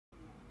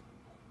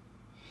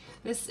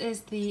This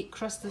is the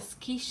crustless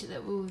quiche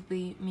that we'll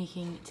be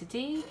making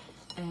today.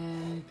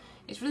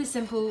 It's really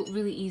simple,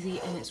 really easy,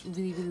 and it's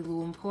really, really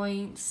low in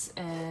points.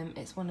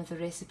 It's one of the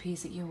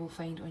recipes that you will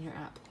find on your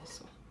app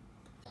also.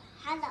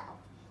 Hello,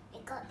 we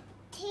got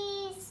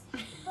cheese,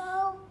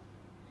 bowl,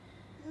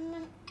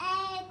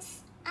 eggs,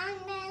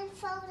 onion,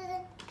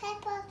 frozen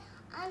pepper,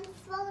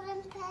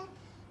 unfrozen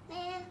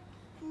pepper,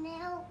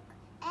 milk,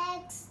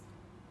 eggs,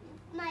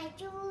 my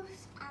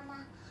juice,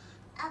 and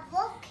a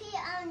rookie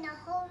and a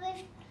whole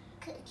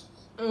cookie.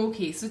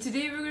 Okay, so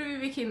today we're going to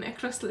be making a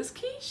crustless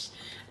quiche.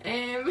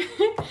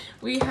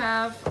 We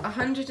have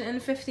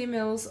 150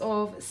 ml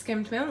of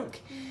skimmed milk,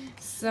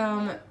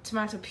 some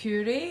tomato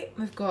puree,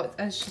 we've got,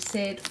 as she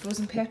said,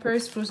 frozen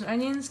peppers, frozen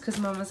onions, because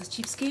Mama's a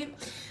cheapskate.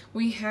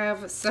 We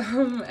have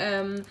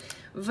some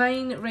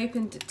vine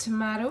ripened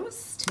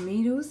tomatoes,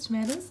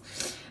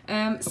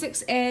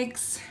 6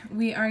 eggs.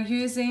 We are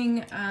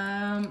using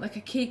like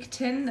a cake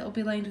tin that will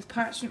be lined with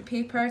parchment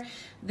paper.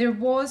 There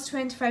was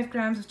 25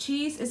 grams of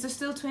cheese. Is there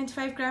still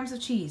 25 grams of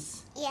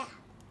cheese? Yeah.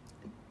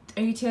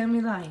 Are you telling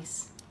me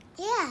lies?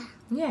 Yeah.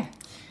 Yeah.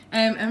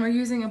 And we're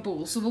using a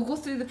bowl. So we'll go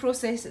through the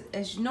process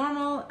as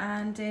normal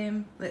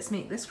and let's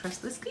make this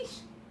crustless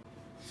quiche.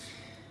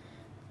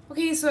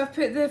 Okay, so I've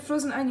put the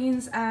frozen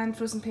onions and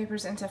frozen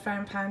peppers into a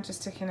frying pan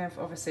just to kind of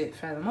obviously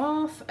fry them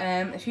off.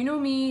 If you know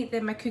me,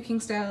 then my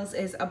cooking styles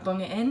is a bung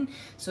it in,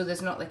 so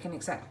there's not like an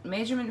exact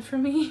measurement for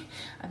me.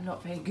 I'm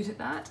not very good at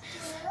that.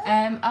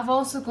 I've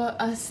also got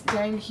us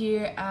down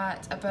here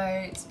at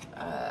about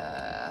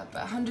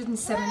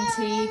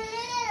 170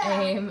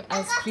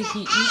 as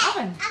preheating the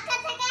oven.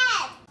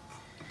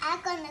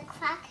 I'm gonna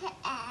crack an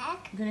egg.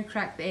 I'm going to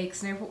crack the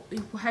eggs. Now,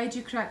 how do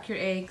you crack your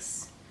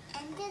eggs?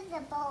 Into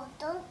the bowl,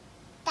 don't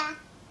stack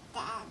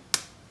them.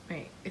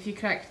 Right, if you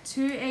crack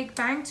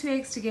bang two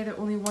eggs together,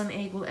 only one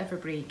egg will ever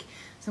break.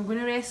 So I'm going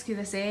to rescue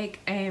this egg,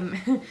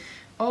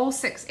 all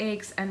 6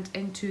 eggs and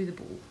into the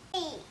bowl.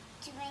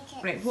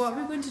 Right, what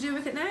are we going to do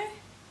with it now?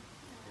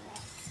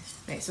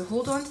 Right, so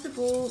hold on to the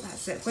bowl,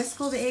 that's it.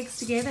 Whisk all the eggs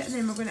together and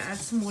then we're going to add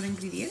some more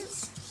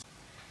ingredients.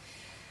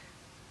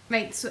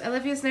 Right, so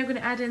Olivia's now going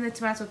to add in the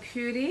tomato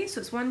puree, so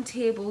it's 1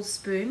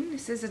 tablespoon.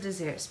 This is a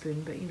dessert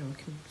spoon, but you know, we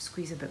can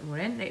squeeze a bit more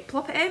in. Right,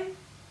 plop it in.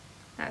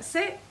 That's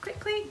it,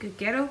 quickly, good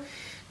girl.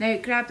 Now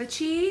grab the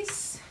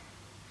cheese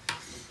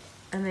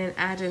and then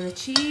add in the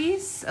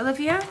cheese.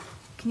 Olivia,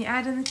 can you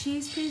add in the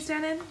cheese please,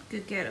 darling?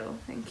 Good girl,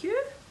 thank you.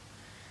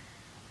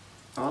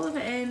 All of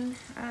it in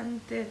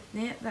and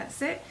yeah, that's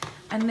it.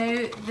 And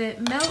now the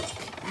milk,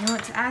 you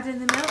want to add in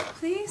the milk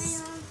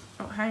please?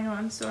 Oh, hang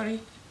on, sorry.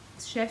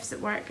 Chef's at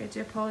work, I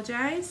do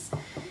apologise.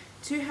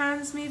 2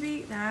 hands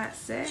maybe,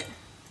 that's it.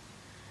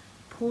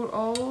 Pour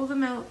all the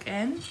milk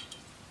in.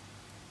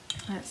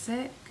 That's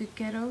it, good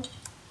girl.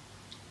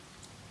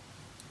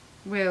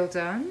 Well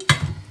done.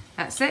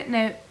 That's it.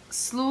 Now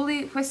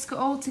slowly whisk it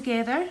all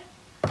together.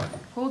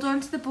 Hold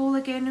on to the bowl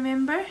again,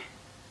 remember?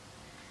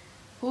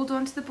 Hold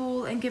on to the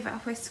bowl and give it a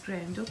whisk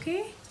round,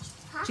 okay?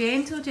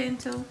 Gentle,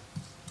 gentle.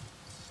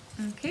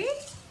 Okay.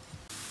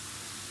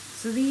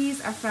 So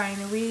these are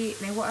frying away.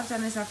 Now what I've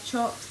done is I've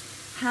chopped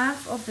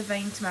half of the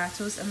vine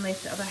tomatoes and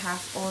left the other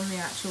half on the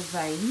actual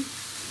vine.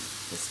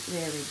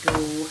 There we go.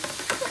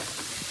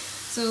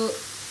 So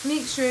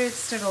make sure to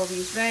stir all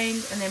these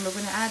round and then we're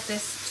going to add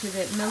this to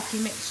the milky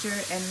mixture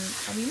in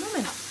a wee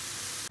moment.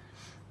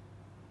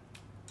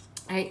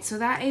 Right, so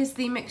that is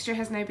the mixture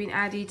has now been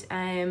added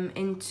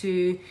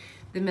into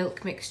the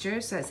milk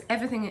mixture. So that's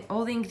everything,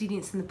 all the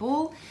ingredients in the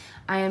bowl.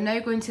 I am now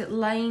going to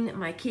line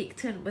my cake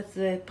tin with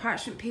the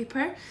parchment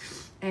paper.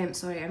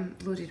 Sorry, I'm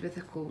loaded with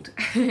a cold.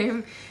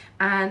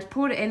 And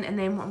pour it in, and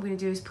then what I'm going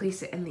to do is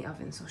place it in the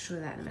oven. So I'll show you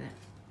that in a minute.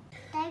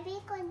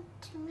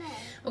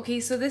 Okay,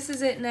 so this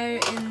is it now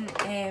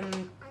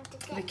in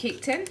the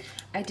cake tin.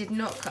 I did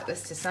not cut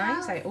this to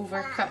size. I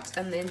overcut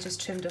and then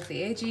just trimmed off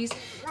the edges.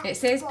 It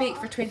says bake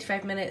for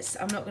 25 minutes.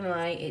 I'm not going to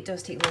lie, it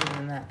does take longer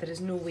than that. There is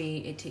no way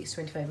it takes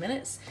 25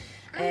 minutes.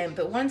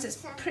 But once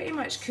it's pretty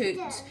much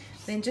cooked,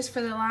 then just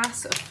for the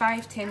last sort of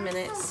 5-10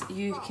 minutes,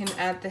 you can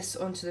add this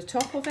onto the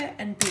top of it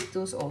and bake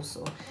those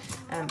also. So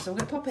I'm going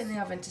to pop it in the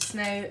oven to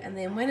snout, and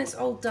then when it's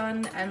all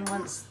done and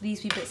once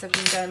these wee bits have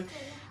been done,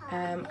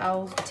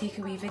 I'll take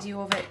a wee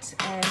video of it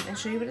and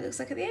show you what it looks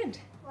like at the end.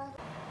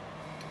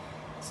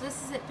 So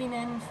this has been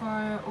in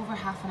for over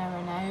half an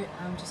hour now.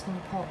 I'm just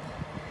going to pop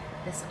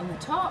this on the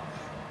top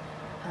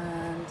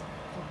and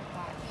pop it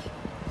back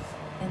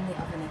in the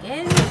oven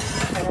again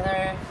for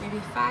another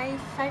maybe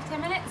 5-10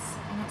 minutes,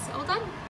 and that's it all done.